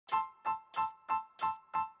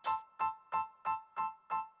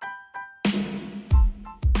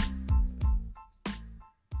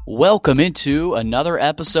Welcome into another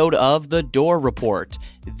episode of The Door Report,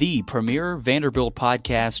 the premier Vanderbilt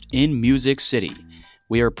podcast in Music City.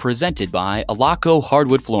 We are presented by Alaco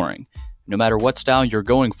Hardwood Flooring. No matter what style you're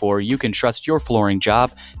going for, you can trust your flooring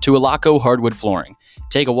job to Alaco Hardwood Flooring.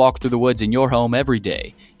 Take a walk through the woods in your home every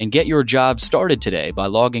day and get your job started today by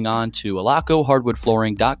logging on to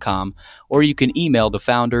alacohardwoodflooring.com, or you can email the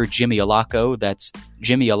founder, Jimmy Alaco. That's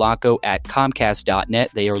jimmyalaco@comcast.net.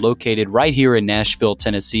 They are located right here in Nashville,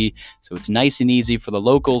 Tennessee, so it's nice and easy for the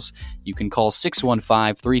locals. You can call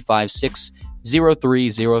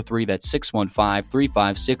 615-356-0303. That's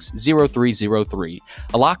 615-356-0303.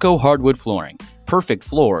 Alaco Hardwood Flooring. Perfect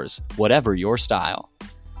floors, whatever your style.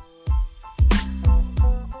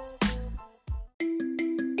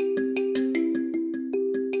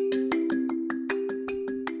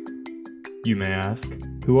 You may ask,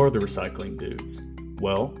 who are the recycling dudes?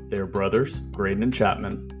 Well, they are brothers, Graydon and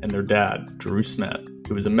Chapman, and their dad, Drew Smith,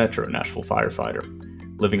 who is a Metro Nashville firefighter.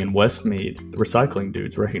 Living in West Meade, the recycling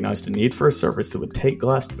dudes recognized a need for a service that would take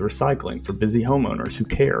glass to the recycling for busy homeowners who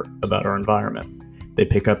care about our environment. They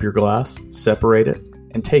pick up your glass, separate it,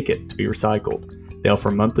 and take it to be recycled. They offer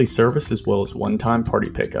monthly service as well as one-time party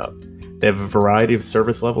pickup. They have a variety of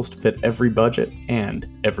service levels to fit every budget and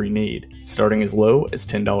every need, starting as low as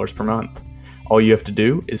 $10 per month. All you have to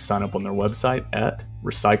do is sign up on their website at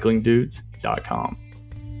recyclingdudes.com.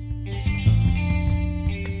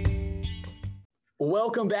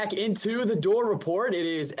 Welcome back into the Door Report. It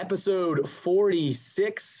is episode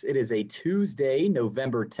 46. It is a Tuesday,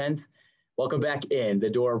 November 10th. Welcome back in the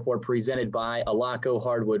Door Report presented by Alaco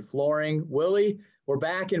Hardwood Flooring. Willie, we're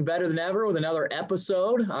back and better than ever with another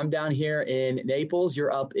episode. I'm down here in Naples.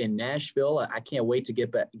 You're up in Nashville. I can't wait to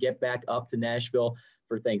get back up to Nashville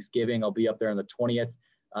for Thanksgiving. I'll be up there on the 20th.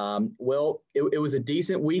 It was a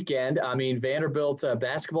decent weekend. I mean, Vanderbilt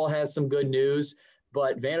basketball has some good news,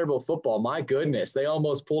 but Vanderbilt football, my goodness, they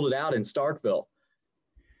almost pulled it out in Starkville.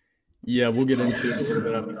 Yeah, we'll get into it a little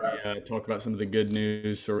bit after we talk about some of the good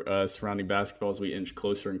news surrounding basketball as we inch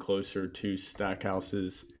closer and closer to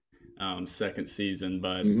Stackhouse's second season.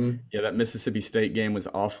 But yeah, that Mississippi State game was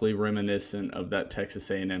awfully reminiscent of that Texas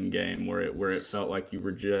A&M game where it felt like you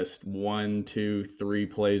were just 1, 2, 3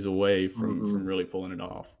 plays away from really pulling it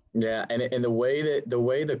off. Yeah, and the way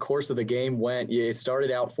the course of the game went, it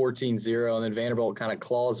started out 14-0, and then Vanderbilt kind of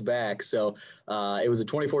claws back. So it was a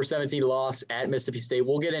 24-17 loss at Mississippi State.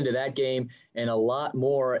 We'll get into that game and a lot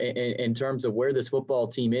more in terms of where this football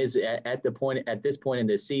team is at this point in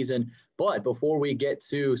this season. But before we get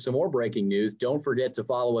to some more breaking news, don't forget to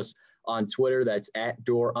follow us on Twitter. That's at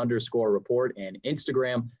 @door_report, and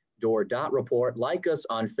Instagram, door.report. Like us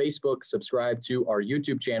on Facebook, subscribe to our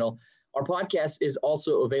YouTube channel. Our podcast is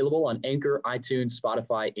also available on Anchor, iTunes,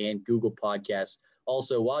 Spotify, and Google Podcasts.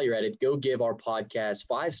 Also, while you're at it, go give our podcast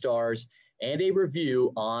 5 stars and a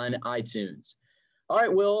review on iTunes. All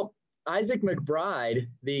right, Will, Isaac McBride,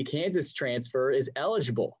 the Kansas transfer, is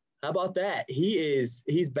eligible. How about that? He's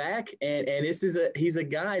back, and he's a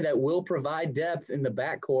guy that will provide depth in the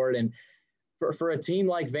backcourt. And for a team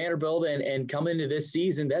like Vanderbilt and coming into this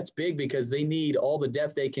season, that's big because they need all the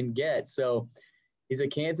depth they can get. So he's a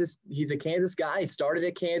Kansas guy. He started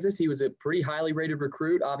at Kansas. He was a pretty highly rated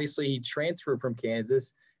recruit. Obviously, he transferred from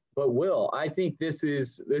Kansas. But Will, I think this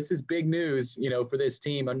is big news, for this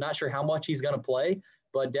team. I'm not sure how much he's going to play,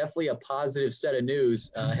 but definitely a positive set of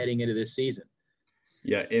news heading into this season.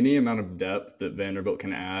 Yeah, any amount of depth that Vanderbilt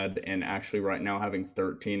can add, and actually right now having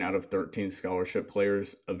 13 out of 13 scholarship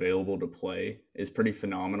players available to play is pretty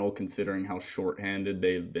phenomenal considering how shorthanded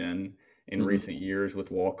they've been in recent years with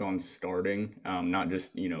walk-ons starting, not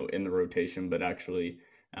just, in the rotation, but actually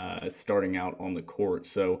starting out on the court.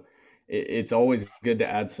 So it's always good to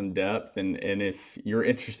add some depth. And if you're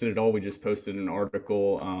interested at all, we just posted an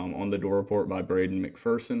article on the Door Report by Braden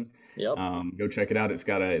McPherson. Yep. Go check it out. It's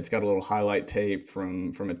got a little highlight tape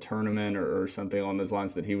from a tournament or something along those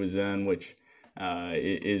lines that he was in, which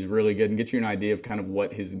is really good and gets you an idea of kind of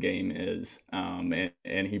what his game is.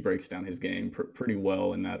 And he breaks down his game pretty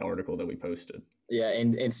well in that article that we posted. Yeah,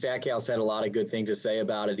 and Stackhouse had a lot of good things to say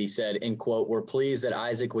about it. He said, in quote, "We're pleased that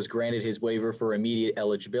Isaac was granted his waiver for immediate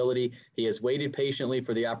eligibility. He has waited patiently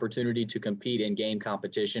for the opportunity to compete in game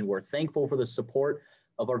competition. We're thankful for the support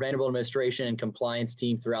of our Vanderbilt administration and compliance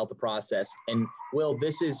team throughout the process." And Will,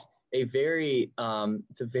 this is a very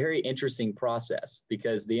interesting process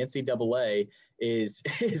because the NCAA is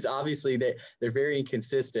obviously that they're very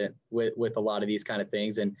inconsistent with a lot of these kind of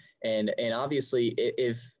things. And obviously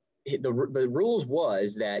if the rules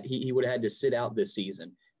was that he would have had to sit out this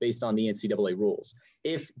season based on the NCAA rules.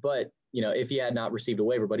 If he had not received a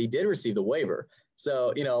waiver, but he did receive the waiver.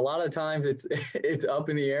 So, a lot of times it's up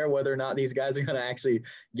in the air whether or not these guys are going to actually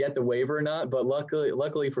get the waiver or not. But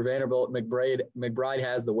luckily for Vanderbilt, McBride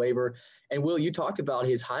has the waiver. And Will, you talked about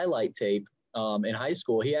his highlight tape in high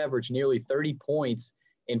school. He averaged nearly 30 points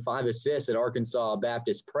and 5 assists at Arkansas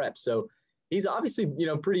Baptist Prep. So he's obviously,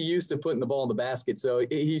 pretty used to putting the ball in the basket. So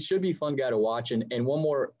he should be a fun guy to watch. And one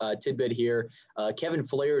more tidbit here, Kevin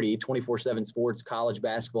Flaherty, 24/7 Sports college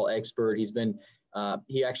basketball expert.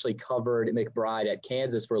 He actually covered McBride at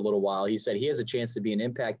Kansas for a little while. He said he has a chance to be an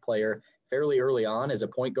impact player fairly early on as a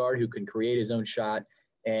point guard who can create his own shot.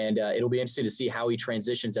 And it'll be interesting to see how he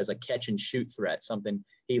transitions as a catch and shoot threat, something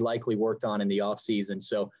he likely worked on in the offseason.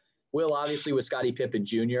 So Will, obviously with Scottie Pippen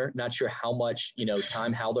Jr., not sure how much,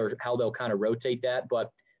 time, how they'll kind of rotate that.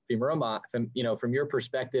 But from your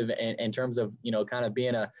perspective and in terms of, kind of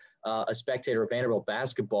being a spectator of Vanderbilt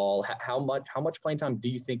basketball, how much playing time do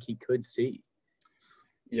you think he could see?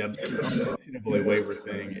 Yeah, the NCAA waiver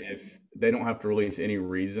thing, if they don't have to release any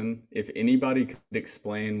reason, if anybody could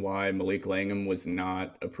explain why Malik Langham was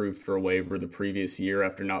not approved for a waiver the previous year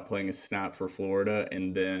after not playing a snap for Florida,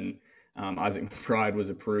 and then Isaac McBride was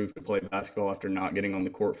approved to play basketball after not getting on the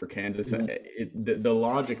court for Kansas. The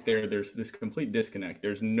logic there's this complete disconnect.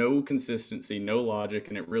 There's no consistency, no logic,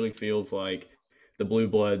 and it really feels like the Blue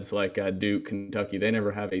Bloods, like Duke, Kentucky, they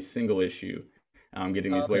never have a single issue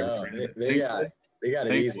getting these waivers. They got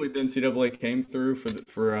it Thankfully, easy. the NCAA came through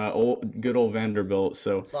for good old Vanderbilt.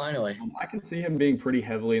 So finally, I can see him being pretty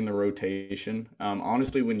heavily in the rotation.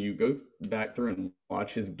 Honestly, when you go back through and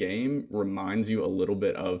watch his game, reminds you a little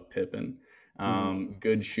bit of Pippen.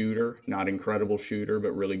 Good shooter, not incredible shooter,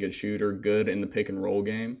 but really good shooter. Good in the pick and roll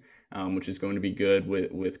game, which is going to be good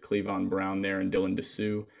with Cleavon Brown there and Dylan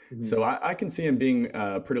Dessou. So I can see him being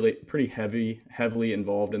pretty heavily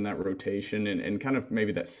involved in that rotation and kind of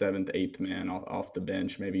maybe that 7th, 8th man off the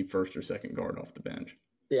bench, maybe first or second guard off the bench.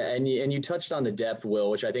 Yeah, and you touched on the depth,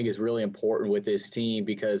 Will, which I think is really important with this team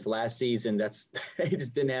because last season they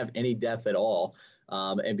just didn't have any depth at all,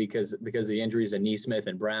 and because of the injuries of Nesmith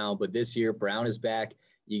and Brown. But this year, Brown is back.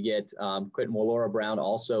 You get Quentin Mollora-Brown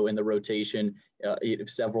also in the rotation.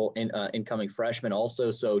 Several incoming freshmen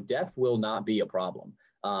also. So depth will not be a problem.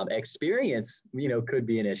 Experience, could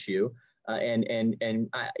be an issue. I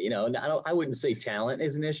wouldn't say talent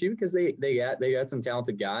is an issue because they got some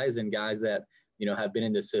talented guys and guys that have been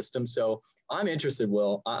in the system. So I'm interested,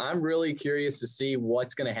 Will. I'm really curious to see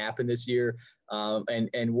what's going to happen this year.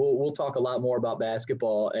 And we'll talk a lot more about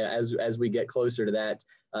basketball as we get closer to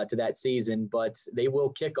that season. But they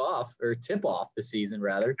will tip off the season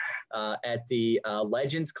rather at the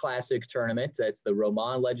Legends Classic tournament. That's the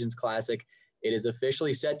Roman Legends Classic. It is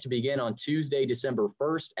officially set to begin on Tuesday, December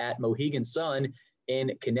 1st at Mohegan Sun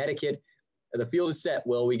in Connecticut. The field is set,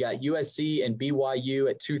 Will. We got USC and BYU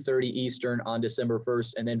at 2:30 Eastern on December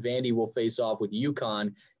 1st, and then Vandy will face off with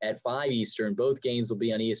UConn at 5 Eastern. Both games will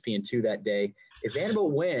be on ESPN2 that day. If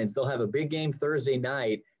Vanderbilt wins, they'll have a big game Thursday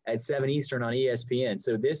night at 7 Eastern on ESPN.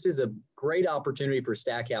 So this is a great opportunity for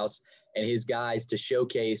Stackhouse and his guys to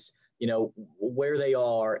showcase, where they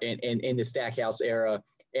are in the Stackhouse era.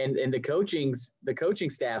 And the coaching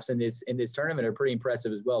staffs in this tournament are pretty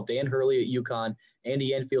impressive as well. Dan Hurley at UConn,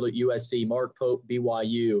 Andy Enfield at USC, Mark Pope,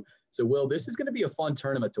 BYU. So, Will, this is going to be a fun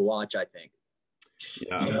tournament to watch, I think.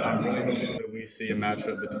 Yeah, I'm really hoping that we see a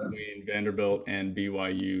matchup between Vanderbilt and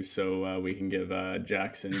BYU, so we can give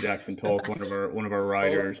Jackson Tolk, one of our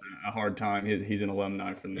writers, a hard time. He's an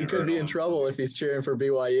alumni from there. He could be in trouble if he's cheering for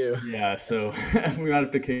BYU. Yeah, so we might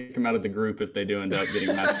have to kick him out of the group if they do end up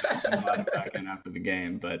getting matched back in after the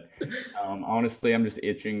game. But honestly, I'm just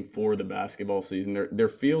itching for the basketball season. There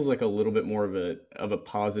feels like a little bit more of a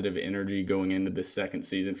positive energy going into this second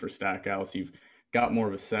season for Stackhouse. You've got more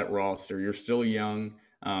of a set roster. You're still young.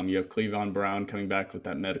 You have Cleavon Brown coming back with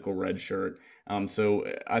that medical red shirt. So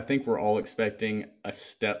I think we're all expecting a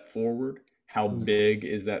step forward. How big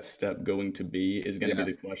is that step going to be is going to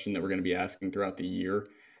be the question that we're going to be asking throughout the year.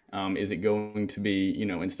 Is it going to be,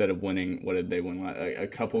 instead of winning, what did they win? A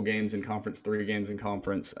couple games in conference, 3 games in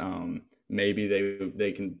conference, maybe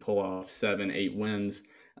they can pull off 7, 8 wins,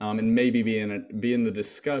 and maybe be in the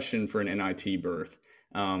discussion for an NIT berth.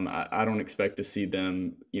 I don't expect to see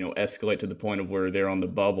them, escalate to the point of where they're on the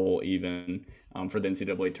bubble even for the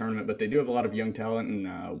NCAA tournament. But they do have a lot of young talent,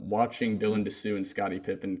 and watching Dylan Dessou and Scottie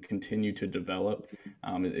Pippen continue to develop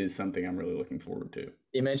is something I'm really looking forward to.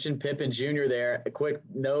 You mentioned Pippen Jr. there. A quick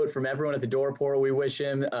note from everyone at the door portal: we wish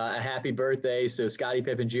him a happy birthday. So Scottie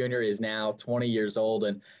Pippen Jr. is now 20 years old,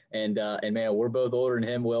 and man, we're both older than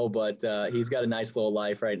him, Will, but he's got a nice little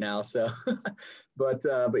life right now. So,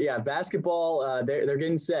 But yeah, basketball, they're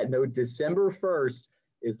getting set. No, December 1st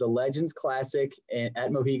is the Legends Classic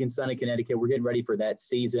at Mohegan Sun in Connecticut. We're getting ready for that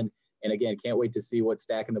season. And again, can't wait to see what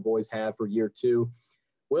Stack and the boys have for year 2.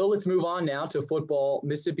 Well, let's move on now to football.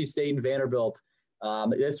 Mississippi State and Vanderbilt.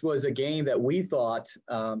 This was a game that we thought,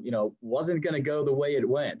 wasn't going to go the way it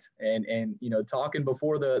went. And talking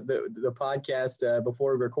before the podcast,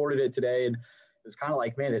 before we recorded it today, and it's kind of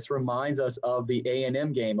like, man, this reminds us of the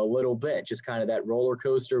A&M game a little bit, just kind of that roller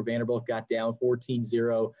coaster. Vanderbilt got down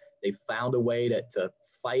 14-0. They found a way to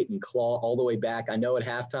fight and claw all the way back. I know at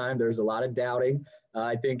halftime there's a lot of doubting,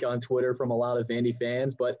 I think, on Twitter from a lot of Vandy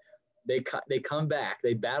fans, but they come back,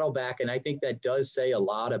 they battle back, and I think that does say a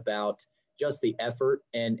lot about just the effort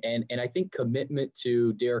and I think commitment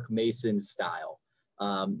to Derek Mason's style,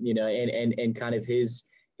 and kind of his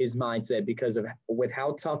mindset, because of with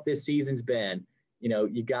how tough this season's been.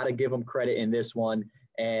 You got to give him credit in this one.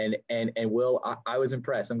 And Will, I was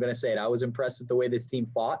impressed. I'm going to say it. I was impressed with the way this team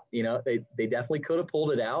fought. They definitely could have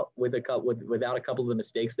pulled it out without a couple of the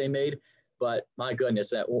mistakes they made. But my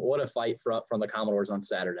goodness, what a fight from the Commodores on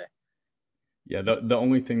Saturday. Yeah, the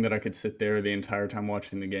only thing that I could sit there the entire time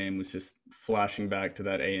watching the game was just flashing back to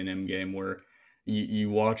that A&M game where you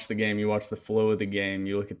watch the game, you watch the flow of the game,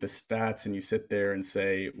 you look at the stats, and you sit there and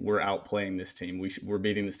say, we're outplaying this team. We're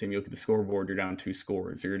beating this team. You look at the scoreboard, you're down 2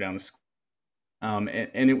 scores, or you're down a score.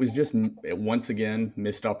 And it was just, once again,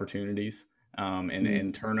 missed opportunities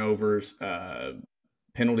and turnovers,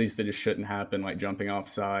 penalties that just shouldn't happen, like jumping off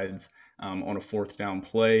sides on a 4th down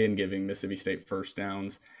play and giving Mississippi State first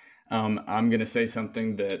downs. I'm going to say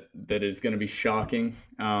something that is going to be shocking.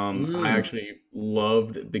 I actually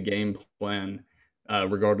loved the game plan,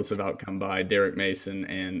 regardless of outcome, by Derek Mason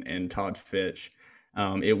and Todd Fitch.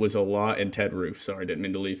 It was a lot, and Ted Roof. Sorry, I didn't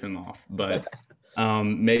mean to leave him off. But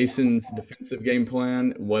Mason's defensive game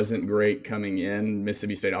plan wasn't great coming in.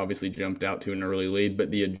 Mississippi State obviously jumped out to an early lead,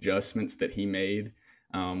 but the adjustments that he made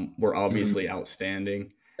were obviously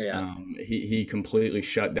outstanding. Yeah. He completely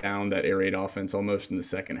shut down that air raid offense almost in the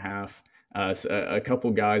second half. A couple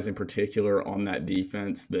guys in particular on that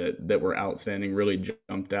defense that were outstanding, really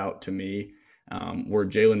jumped out to me, were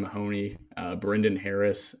Jalen Mahoney, Brendan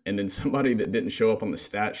Harris, and then somebody that didn't show up on the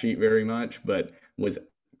stat sheet very much, but was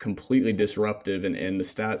completely disruptive, and the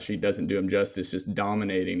stat sheet doesn't do him justice, just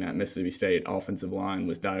dominating that Mississippi State offensive line,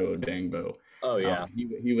 was Dayo Dangbo. Oh yeah,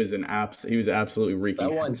 he was absolutely wreaking.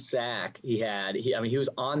 That one sack he had, he was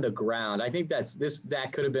on the ground. I think this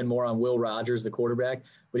sack could have been more on Will Rogers, the quarterback,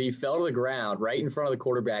 but he fell to the ground right in front of the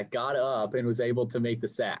quarterback, got up, and was able to make the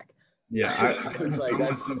sack. Yeah, I was like,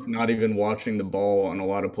 that's not even watching the ball on a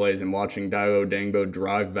lot of plays and watching Dayo Dangbo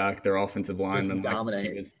drive back their offensive lineman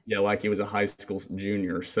like he was a high school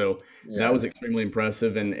junior. So that was extremely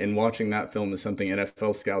impressive. And watching that film is something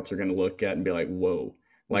NFL scouts are going to look at and be like, whoa,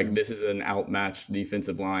 like this is an outmatched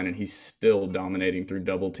defensive line, and he's still dominating through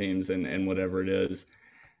double teams and whatever it is.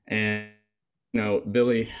 And,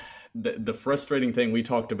 Billy, the frustrating thing, we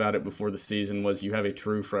talked about it before the season, was you have a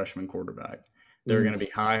true freshman quarterback. There are going to be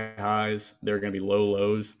high highs. There are going to be low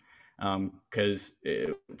lows, because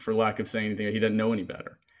for lack of saying anything, he doesn't know any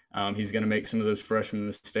better. He's going to make some of those freshman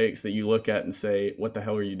mistakes that you look at and say, what the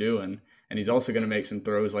hell are you doing? And he's also going to make some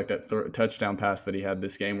throws like that touchdown pass that he had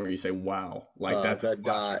this game where you say, wow, like that's that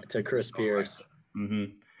dot to Chris Pierce.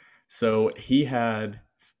 Mm-hmm. So he had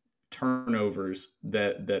turnovers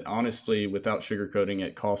that honestly, without sugarcoating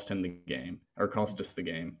it, cost us the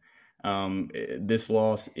game. This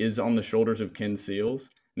loss is on the shoulders of Ken Seals.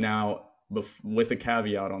 Now, with a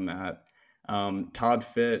caveat on that, Todd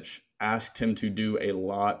Fitch asked him to do a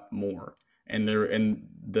lot more. And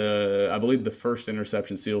I believe the first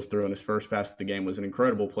interception Seals threw on his first pass of the game was an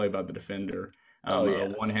incredible play by the defender, a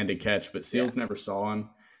one-handed catch, but Seals never saw him.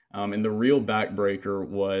 And the real backbreaker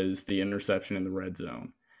was the interception in the red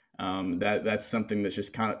zone. That's something that's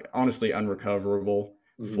just kind of honestly unrecoverable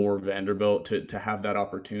for Vanderbilt to have that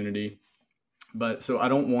opportunity. But so I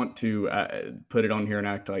don't want to put it on here and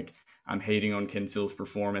act like I'm hating on Ken Seals'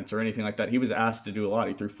 performance or anything like that. He was asked to do a lot.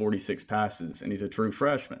 He threw 46 passes, and he's a true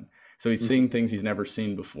freshman. So he's seeing things he's never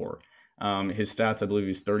seen before. His stats, I believe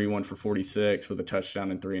he's 31 for 46 with a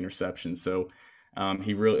touchdown and 3 interceptions. So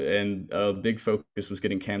he really, and a big focus was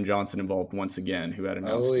getting Cam Johnson involved once again, who had an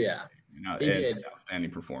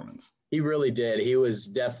outstanding performance. He really did. He was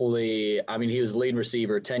definitely, he was leading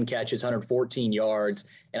receiver, 10 catches, 114 yards.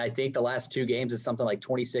 And I think the last 2 games is something like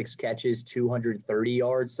 26 catches, 230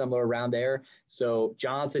 yards, somewhere around there. So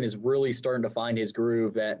Johnson is really starting to find his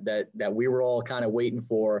groove that we were all kind of waiting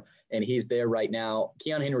for. And he's there right now.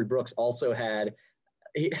 Keon Henry Brooks also had,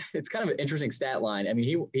 it's kind of an interesting stat line.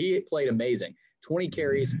 He played amazing. 20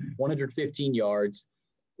 carries, 115 yards,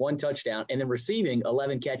 1 touchdown, and then receiving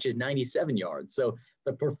 11 catches, 97 yards. So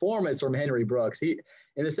the performance from Henry Brooks, in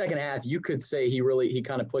the second half, you could say he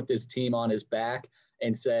kind of put this team on his back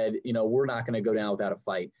and said, we're not going to go down without a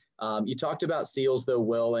fight. You talked about Seals, though,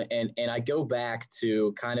 Will, and I go back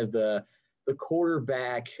to kind of the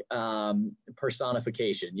quarterback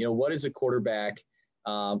personification. What is a quarterback?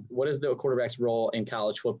 What is the quarterback's role in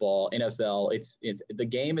college football, NFL? It's the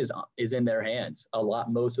game is in their hands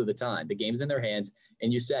most of the time. The game's in their hands,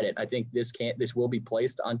 and you said it. I think this will be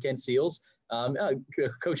placed on Ken Seals.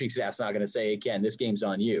 Coaching staff's not going to say, hey, Ken, this game's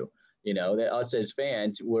on you. That us as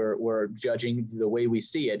fans, we're judging the way we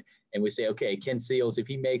see it, and we say, okay, Ken Seals, if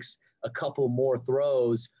he makes a couple more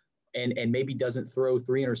throws and maybe doesn't throw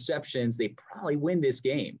 3 interceptions, they probably win this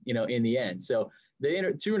game, in the end. So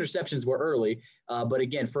the 2 interceptions were early, but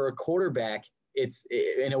again, for a quarterback,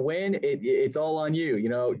 in a win, it's all on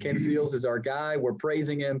you. Ken Seals is our guy. We're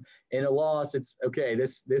praising him. In a loss, it's okay.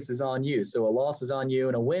 This is on you. So a loss is on you,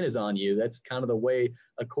 and a win is on you. That's kind of the way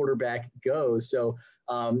a quarterback goes. So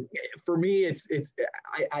for me,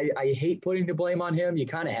 I hate putting the blame on him. You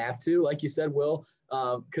kind of have to, like you said, Will,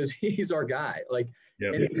 because he's our guy. Like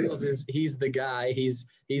Ken Seals he's the guy. He's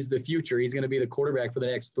the future. He's going to be the quarterback for the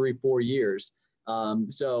next 3-4 years.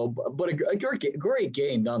 But a great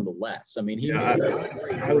game nonetheless. I mean,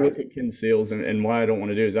 I look at Ken Seals and why I don't want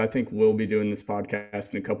to do is I think we'll be doing this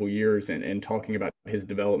podcast in a couple years and talking about his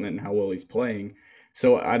development and how well he's playing.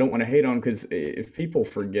 So I don't want to hate on because if people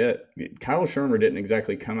forget, Kyle Shermer didn't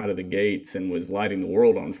exactly come out of the gates and was lighting the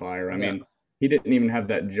world on fire. I mean, he didn't even have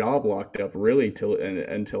that job locked up really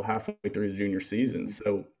until halfway through his junior season.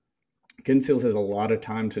 So Ken Seals has a lot of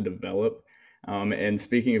time to develop. And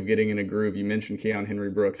speaking of getting in a groove, you mentioned Keon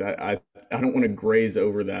Henry Brooks. I don't want to graze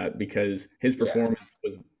over that because his performance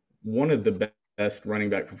was one of the best running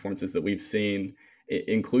back performances that we've seen,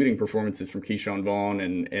 including performances from Keyshawn Vaughn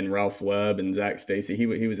and Ralph Webb and Zach Stacy. He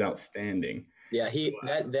was outstanding. Yeah,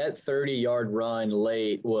 that 30-yard run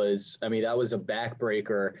late was, that was a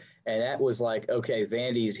backbreaker, and that was like, okay,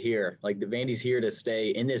 Vandy's here. Like Vandy's here to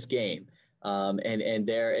stay in this game. And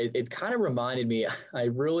there, it kind of reminded me, I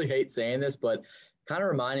really hate saying this, but kind of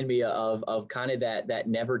reminded me of kind of that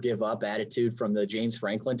never give up attitude from the James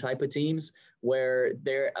Franklin type of teams where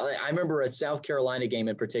I remember a South Carolina game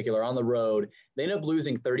in particular on the road, they ended up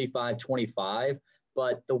losing 35-25,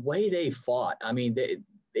 but the way they fought,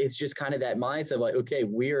 it's just kind of that mindset of like, okay,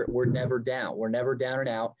 we're never down. We're never down and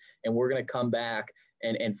out, and we're going to come back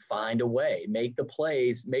and find a way, make the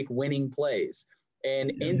plays, make winning plays.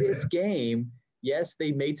 And in this game, yes,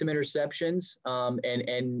 they made some interceptions,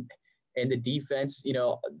 and the defense,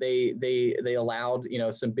 they allowed,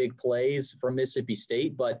 some big plays from Mississippi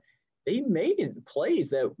State, but they made plays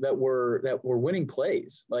that were winning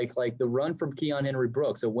plays, like the run from Keon Henry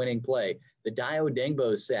Brooks, a winning play, the Dio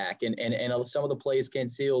Dengbo sack, and some of the plays Ken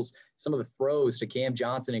Seals, some of the throws to Cam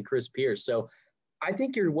Johnson and Chris Pierce. So I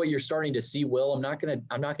think what you're starting to see, Will, I'm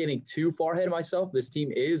not getting too far ahead of myself. This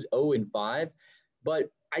team is 0-5.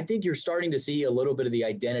 But I think you're starting to see a little bit of the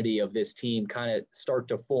identity of this team kind of start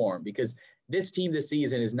to form because this team this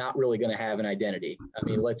season is not really going to have an identity.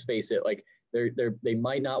 Let's face it, like they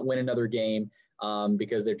might not win another game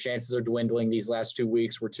because their chances are dwindling. These last 2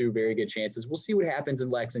 weeks were 2 very good chances. We'll see what happens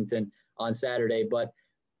in Lexington on Saturday. But,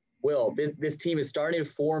 Will, this team is starting to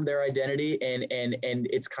form their identity, and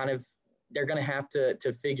it's kind of they're going to have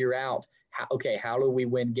to figure out how do we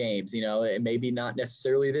win games? Maybe not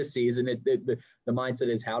necessarily this season. The mindset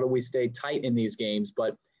is how do we stay tight in these games?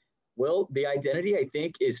 But, Will, the identity, I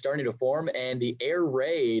think, is starting to form, and the air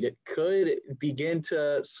raid could begin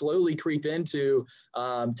to slowly creep into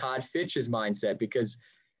Todd Fitch's mindset because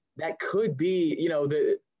that could be,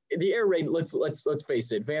 the air raid. Let's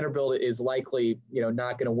face it. Vanderbilt is likely,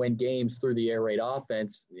 not going to win games through the air raid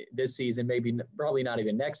offense this season, probably not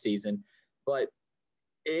even next season, but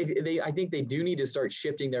I think they do need to start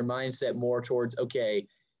shifting their mindset more towards, okay,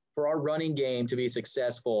 for our running game to be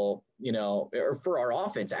successful, or for our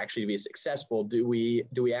offense actually to be successful, do we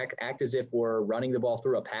act as if we're running the ball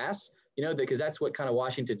through a pass? Because that's what kind of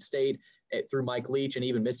Washington State through Mike Leach and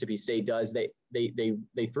even Mississippi State does.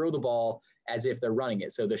 They throw the ball as if they're running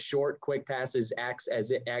it. So the short, quick passes acts as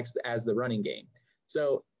the running game.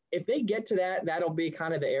 So if they get to that, that'll be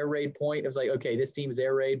kind of the air raid point. It's like, okay, this team's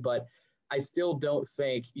air raid, but I still don't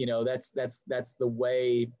think that's the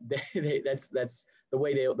way that's the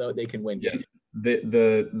way they can win games.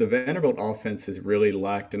 The Vanderbilt offense has really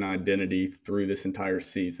lacked an identity through this entire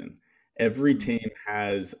season. Every team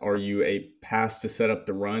has, are you a pass to set up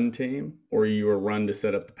the run team or are you a run to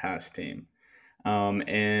set up the pass team?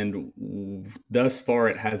 And thus far,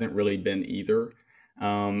 it hasn't really been either.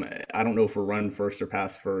 I don't know if we're run first or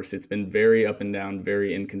pass first. It's been very up and down,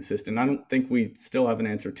 very inconsistent. I don't think we still have an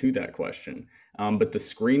answer to that question. But the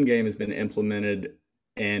screen game has been implemented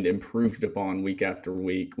and improved upon week after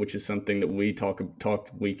week, which is something that we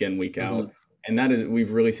talked week in, week out. Mm-hmm. And that is,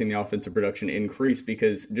 we've really seen the offensive production increase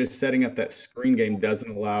because just setting up that screen game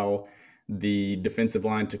doesn't allow the defensive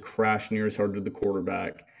line to crash near as hard to the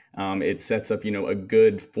quarterback. It sets up, a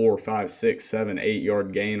good 4, 5, 6, 7, 8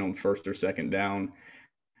 yard gain on first or second down.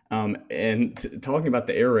 And talking about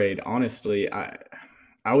the air raid, honestly,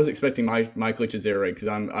 I was expecting Mike Leach's air raid because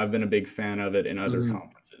I've been a big fan of it in other Mm-hmm.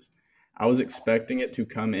 conferences. I was expecting it to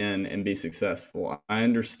come in and be successful. I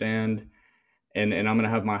understand, and I'm going to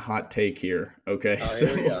have my hot take here. Okay, Oh, so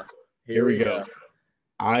here we go. here we go.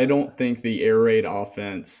 I don't think the air raid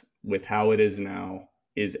offense, with how it is now,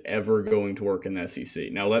 is ever going to work in the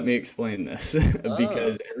SEC. Now, let me explain this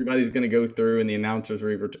because everybody's going to go through, and the announcers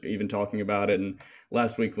were even talking about it. And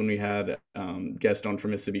last week when we had guest on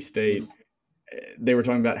from Mississippi State, they were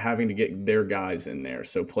talking about having to get their guys in there.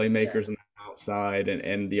 So playmakers on the outside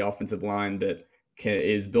and the offensive line that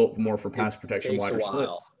is built more for pass protection, wider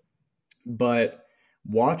splits. But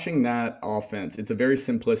watching that offense, it's a very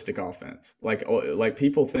simplistic offense. Like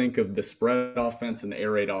people think of the spread offense and the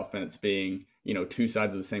air raid offense being, two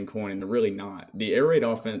sides of the same coin, and they're really not. The air raid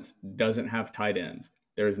offense doesn't have tight ends.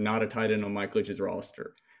 There is not a tight end on Mike Leach's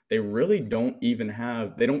roster. They really don't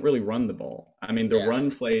really run the ball. I mean, the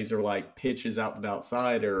run plays are like pitches out to the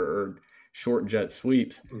outside or short jet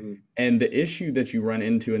sweeps. Mm-hmm. And the issue that you run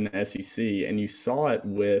into in the SEC, and you saw it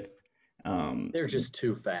with they're just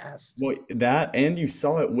too fast. Well, that, and you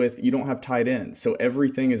saw it with, you don't have tight ends, so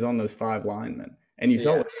everything is on those 5 linemen. And you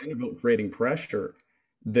saw with Vanderbilt creating pressure,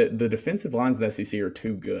 the defensive lines of the SEC are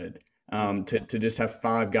too good to just have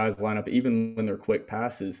 5 guys line up, even when they're quick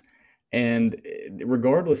passes. And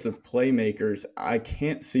regardless of playmakers, I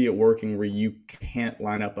can't see it working where you can't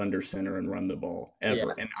line up under center and run the ball ever.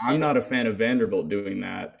 Yeah. And I'm not a fan of Vanderbilt doing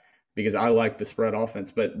that, because I like the spread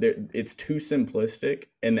offense, but it's too simplistic.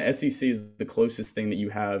 And the SEC is the closest thing that you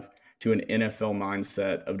have to an NFL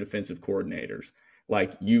mindset of defensive coordinators.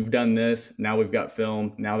 Like, you've done this, now we've got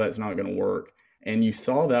film, now that's not going to work. And you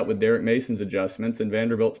saw that with Derek Mason's adjustments, and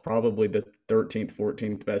Vanderbilt's probably the 13th,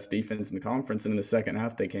 14th best defense in the conference. And in the second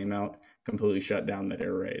half, they came out, completely shut down that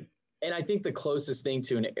air raid. And I think the closest thing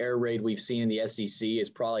to an air raid we've seen in the SEC is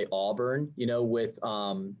probably Auburn, with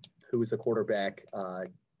who was the quarterback,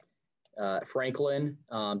 Franklin,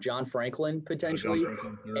 John Franklin, potentially.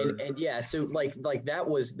 John Franklin. And yeah, so like that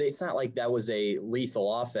was, it's not like that was a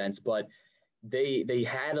lethal offense, but they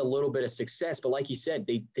had a little bit of success. But like you said,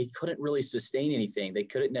 they couldn't really sustain anything. They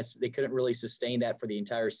couldn't really sustain that for the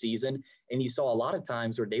entire season. And you saw a lot of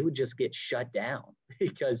times where they would just get shut down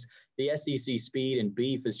because the SEC speed and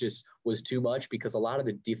beef was too much, because a lot of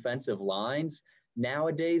the defensive lines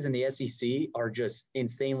nowadays in the SEC are just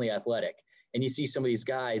insanely athletic. And you see some of these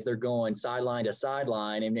guys, they're going sideline to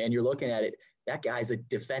sideline, and you're looking at it, that guy's a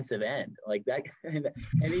defensive end like that. And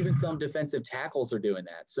even some defensive tackles are doing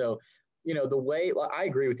that. So, the way, I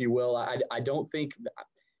agree with you, Will. I don't think,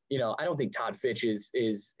 I don't think Todd Fitch is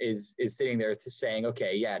sitting there saying,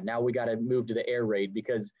 okay, yeah, now we got to move to the air raid,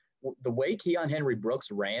 because the way Keon Henry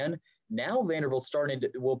Brooks ran, now Vanderbilt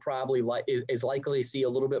will probably is likely to see a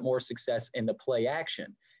little bit more success in the play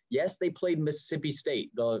action. Yes, they played Mississippi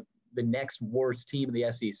State, the next worst team in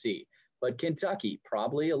the SEC, but Kentucky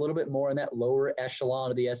probably a little bit more in that lower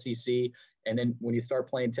echelon of the SEC. And then when you start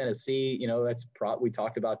playing Tennessee, we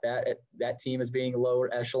talked about that team as being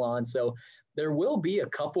lower echelon. So there will be a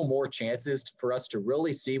couple more chances for us to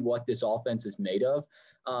really see what this offense is made of.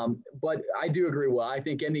 But I do agree. Well, I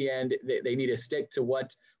think in the end, they need to stick to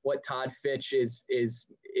what Todd Fitch is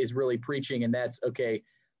really preaching. And that's okay.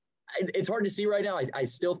 It's hard to see right now. I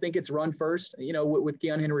still think it's run first, with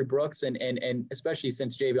Keon Henry Brooks and especially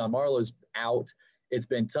since Javion Marlowe's out, it's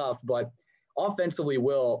been tough. But offensively,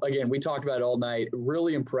 again, we talked about it all night,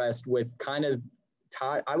 really impressed with kind of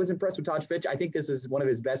Todd. I was impressed with Todd Fitch. I think this is one of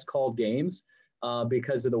his best called games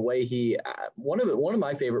because of the way one of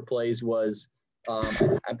my favorite plays was,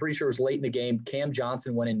 I'm pretty sure it was late in the game, Cam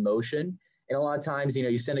Johnson went in motion. And a lot of times,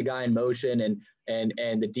 you send a guy in motion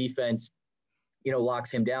and the defense,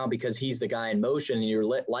 locks him down because he's the guy in motion and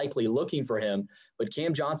you're likely looking for him. But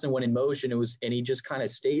Cam Johnson went in motion and he just kind of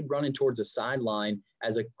stayed running towards the sideline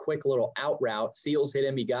as a quick little out route. Seals hit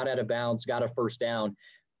him. He got out of bounds, got a first down.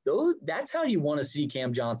 That's how you want to see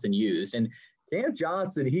Cam Johnson used. And Cam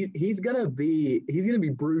Johnson, he's gonna be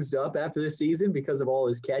bruised up after this season because of all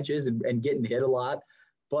his catches and getting hit a lot.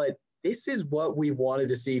 But this is what we've wanted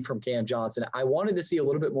to see from Cam Johnson. I wanted to see a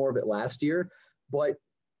little bit more of it last year, but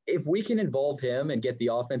if we can involve him and get the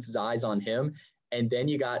offense's eyes on him, and then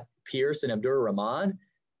you got Pierce and Abdur-Rahman,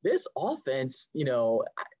 this offense,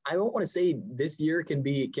 I don't want to say this year can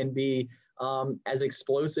be as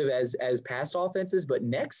explosive as past offenses, but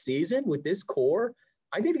next season with this core,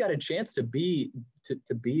 I think they got a chance to be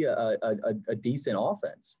a decent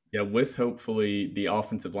offense. Yeah, with hopefully the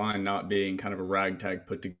offensive line not being kind of a ragtag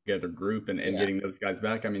put together group and getting those guys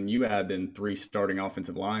back. I mean, you add in 3 starting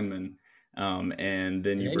offensive linemen, and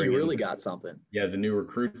then you bring really in, got something. Yeah, the new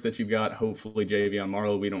recruits that you've got. Hopefully, Javion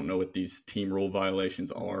Marlowe. We don't know what these team rule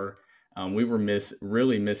violations are. We were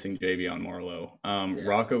really missing Javion Marlowe.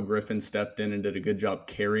 Rocco Griffin stepped in and did a good job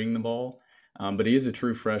carrying the ball. But he is a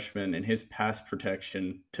true freshman, and his pass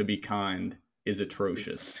protection, to be kind, is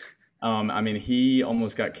atrocious. I mean, he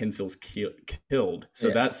almost got Kinsel's killed.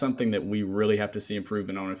 So that's something that we really have to see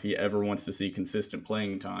improvement on if he ever wants to see consistent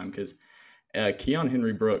playing time. Because Keon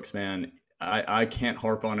Henry Brooks, man, I can't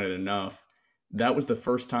harp on it enough. That was the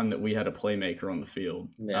first time that we had a playmaker on the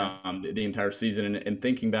field the entire season. And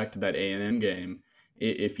thinking back to that A&M game,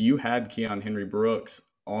 if you had Keon Henry Brooks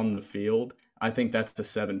on the field, I think that's a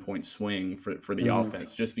 7-point swing for the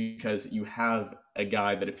offense, just because you have a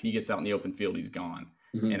guy that if he gets out in the open field, he's gone.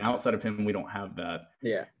 And outside of him, we don't have that.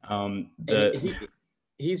 Yeah.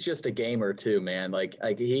 He's just a gamer too, man. Like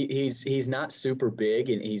he's not super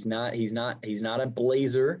big, and he's not a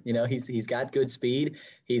blazer. He's got good speed.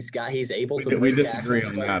 He's able to. We disagree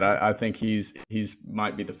on that. I think he's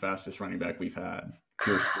might be the fastest running back we've had.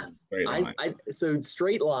 Pure straight line. So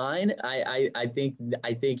straight line, I think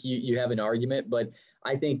you have an argument, but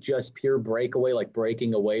I think just pure breakaway, like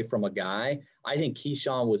breaking away from a guy. I think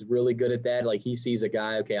Keyshawn was really good at that. Like he sees a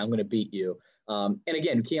guy, okay, I'm going to beat you. And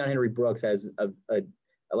again, Keon Henry Brooks has a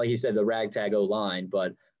like you said, the ragtag O-line,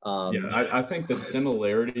 but I think the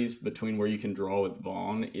similarities between where you can draw with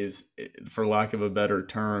Vaughn is, for lack of a better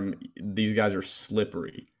term, these guys are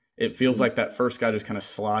slippery. It feels like that first guy just kind of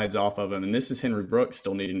slides off of him. And this is Henry Brooks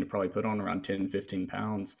still needing to probably put on around 10, 15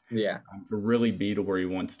 pounds to really be to where he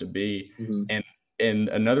wants to be. And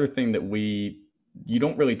another thing that you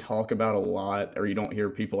don't really talk about a lot, or you don't hear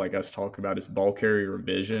people like us talk about, is ball carrier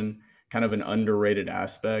vision, kind of an underrated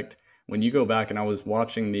aspect. When you go back, and I was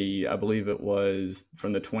watching I believe it was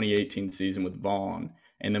from the 2018 season with Vaughn,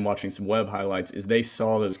 and then watching some web highlights, is they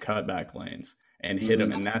saw those cutback lanes and hit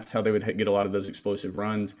them. And that's how they would get a lot of those explosive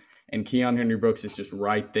runs. And Keon Henry Brooks is just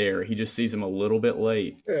right there. He just sees him a little bit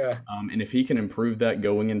late. Yeah. And if he can improve that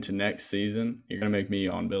going into next season, you're going to make me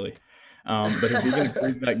yawn, Billy. But if he can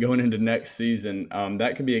improve that going into next season,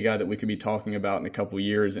 that could be a guy that we could be talking about in a couple of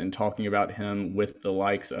years, and talking about him with the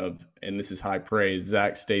likes of, and this is high praise,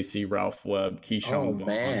 Zach Stacy, Ralph Webb, Keyshawn Vaughn.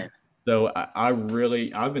 Man. So I've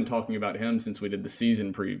been talking about him since we did the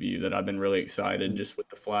season preview, that I've been really excited just with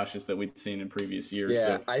the flashes that we'd seen in previous years.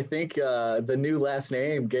 Yeah, so I think the new last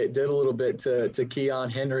name did a little bit to Keon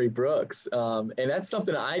Henry Brooks. And that's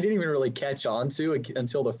something I didn't even really catch on to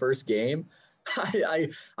until the first game.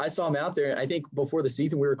 I saw him out there, and I think before the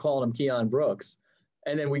season we were calling him Keon Brooks.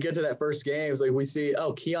 And then we get to that first game, it's like we see,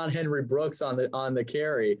 Keon Henry Brooks on the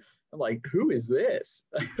carry. I'm like, who is this?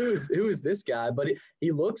 who is this guy? But he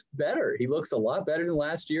looks better. He looks a lot better than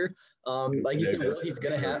last year. Like you said, really, he's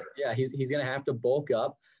gonna have to bulk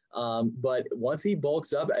up. But once he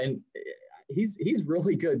bulks up, and he's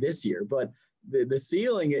really good this year, but the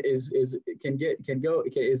ceiling is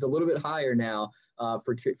a little bit higher now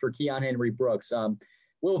for Keon Henry Brooks.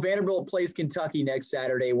 Vanderbilt plays Kentucky next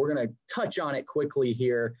Saturday. We're going to touch on it quickly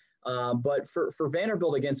here. But for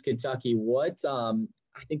Vanderbilt against Kentucky,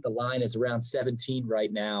 I think the line is around 17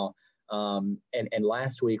 right now. And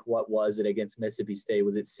last week, what was it against Mississippi State?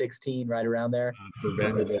 Was it 16, right around there? For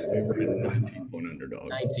Vanderbilt, we were at 19-point underdog.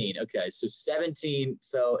 19. Okay, so 17.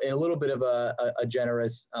 So in a little bit of a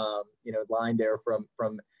generous, line there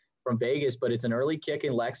from Vegas, but it's an early kick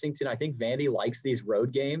in Lexington. I think Vandy likes these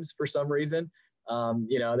road games for some reason.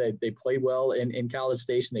 They played well in College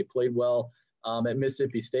Station. They played well at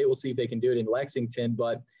Mississippi State. We'll see if they can do it in Lexington,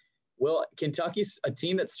 but. Well, Kentucky's a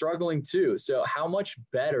team that's struggling too. So how much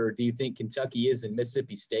better do you think Kentucky is in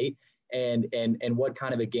Mississippi State? And what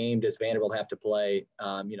kind of a game does Vanderbilt have to play,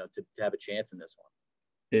 to have a chance in this one?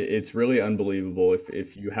 It's really unbelievable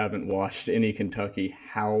if you haven't watched any Kentucky,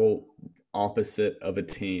 how opposite of a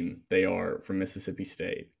team they are from Mississippi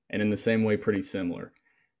State. And in the same way, pretty similar.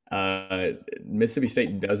 Mississippi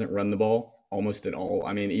State doesn't run the ball almost at all.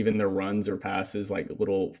 I mean, even their runs or passes, like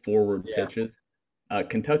little forward pitches.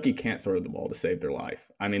 Kentucky can't throw the ball to save their life.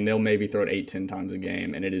 I mean, they'll maybe throw it 8-10 times a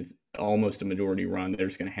game, and it is almost a majority run. They're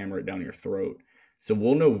just going to hammer it down your throat. So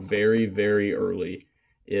we'll know very, very early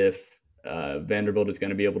if Vanderbilt is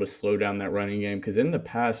going to be able to slow down that running game. Because in the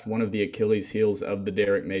past, one of the Achilles heels of the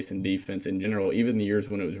Derek Mason defense in general, even the years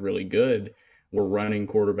when it was really good, were running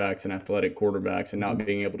quarterbacks and athletic quarterbacks and not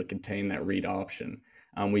being able to contain that read option.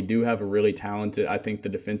 We do have a really talented, I think the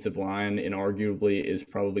defensive line inarguably is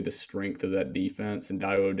probably the strength of that defense, and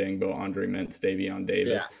Dio Dangbo, Andre Mintz, Davion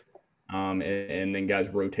Davis, and then guys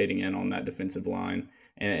rotating in on that defensive line.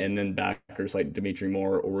 And then backers like Dimitri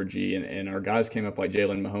Moore, Orji, and our guys came up like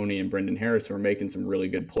Jalen Mahoney and Brendan Harris who are making some really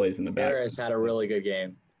good plays in the back. Harris had a really good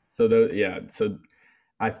game. So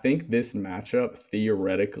I think this matchup,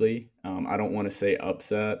 theoretically, I don't want to say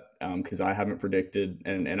upset because I haven't predicted,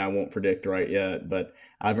 and I won't predict right yet, but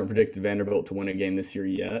I haven't predicted Vanderbilt to win a game this year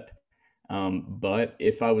yet. But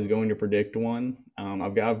if I was going to predict one,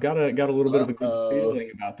 I've got a little bit of a good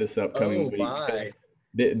feeling about this upcoming week. My.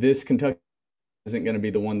 This Kentucky isn't going to be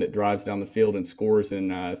the one that drives down the field and scores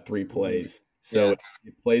in 3 plays. So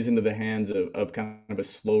it plays into the hands of kind of a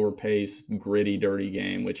slower pace, gritty, dirty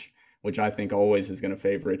game, which I think always is going to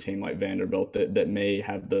favor a team like Vanderbilt that may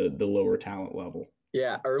have the lower talent level.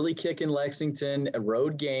 Yeah, early kick in Lexington, a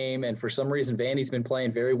road game, and for some reason Vandy's been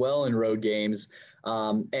playing very well in road games.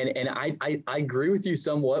 And I agree with you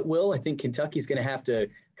somewhat, Will. I think Kentucky's going to have to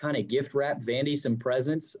kind of gift wrap Vandy some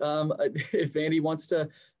presents if Vandy wants to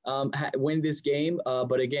win this game.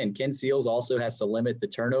 But again, Ken Seals also has to limit the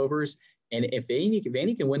turnovers. And if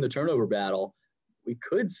Vandy can win the turnover battle, we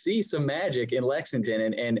could see some magic in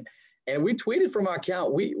Lexington. And we tweeted from our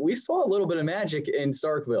account, we saw a little bit of magic in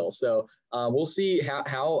Starkville. So we'll see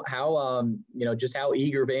how just how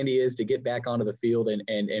eager Vandy is to get back onto the field.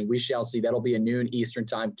 And we shall see. That'll be a noon Eastern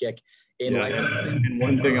time kick in Lexington. And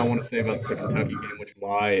one thing I want to say about the Kentucky game, which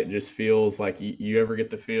why it just feels like you ever get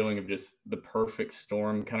the feeling of just the perfect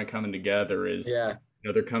storm kind of coming together is,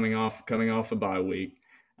 they're coming off a bye week.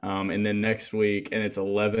 And then next week, and it's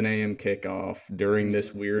 11 a.m. kickoff during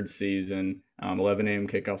this weird season. 11 a.m.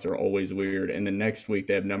 kickoffs are always weird. And then next week,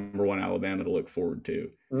 they have number 1 Alabama to look forward to.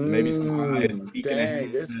 So maybe some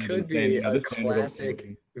this could be a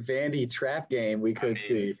classic Vandy trap game we could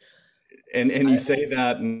see. And you say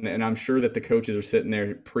that, and I'm sure that the coaches are sitting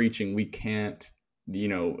there preaching, we can't,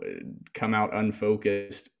 come out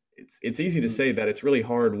unfocused. It's easy to say that. It's really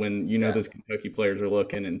hard when, those Kentucky players are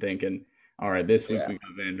looking and thinking, all right, this week we've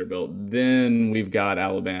got Vanderbilt, then we've got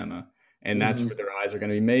Alabama, and that's where their eyes are going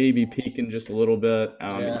to be maybe peaking just a little bit.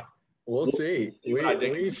 We'll see.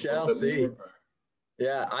 We shall see.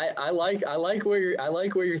 Yeah, I like where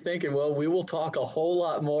you're thinking. Well, we will talk a whole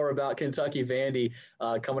lot more about Kentucky Vandy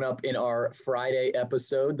coming up in our Friday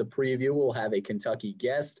episode. The preview, we'll have a Kentucky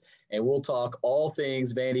guest, and we'll talk all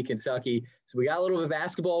things Vandy, Kentucky. So we got a little bit of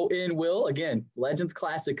basketball in, Will. Again, Legends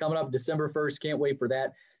Classic coming up December 1st. Can't wait for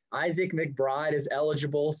that. Isaac McBride is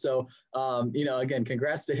eligible. So, again,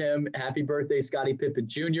 congrats to him. Happy birthday, Scottie Pippen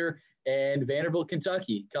Jr. And Vanderbilt,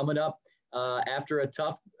 Kentucky coming up after a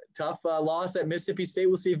tough loss at Mississippi State.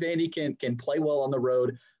 We'll see if Vandy can play well on the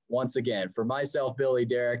road once again. For myself, Billy,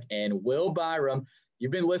 Derek, and Will Byram,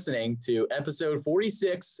 you've been listening to episode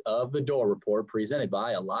 46 of The Door Report presented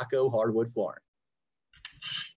by Alaco Hardwood Flooring.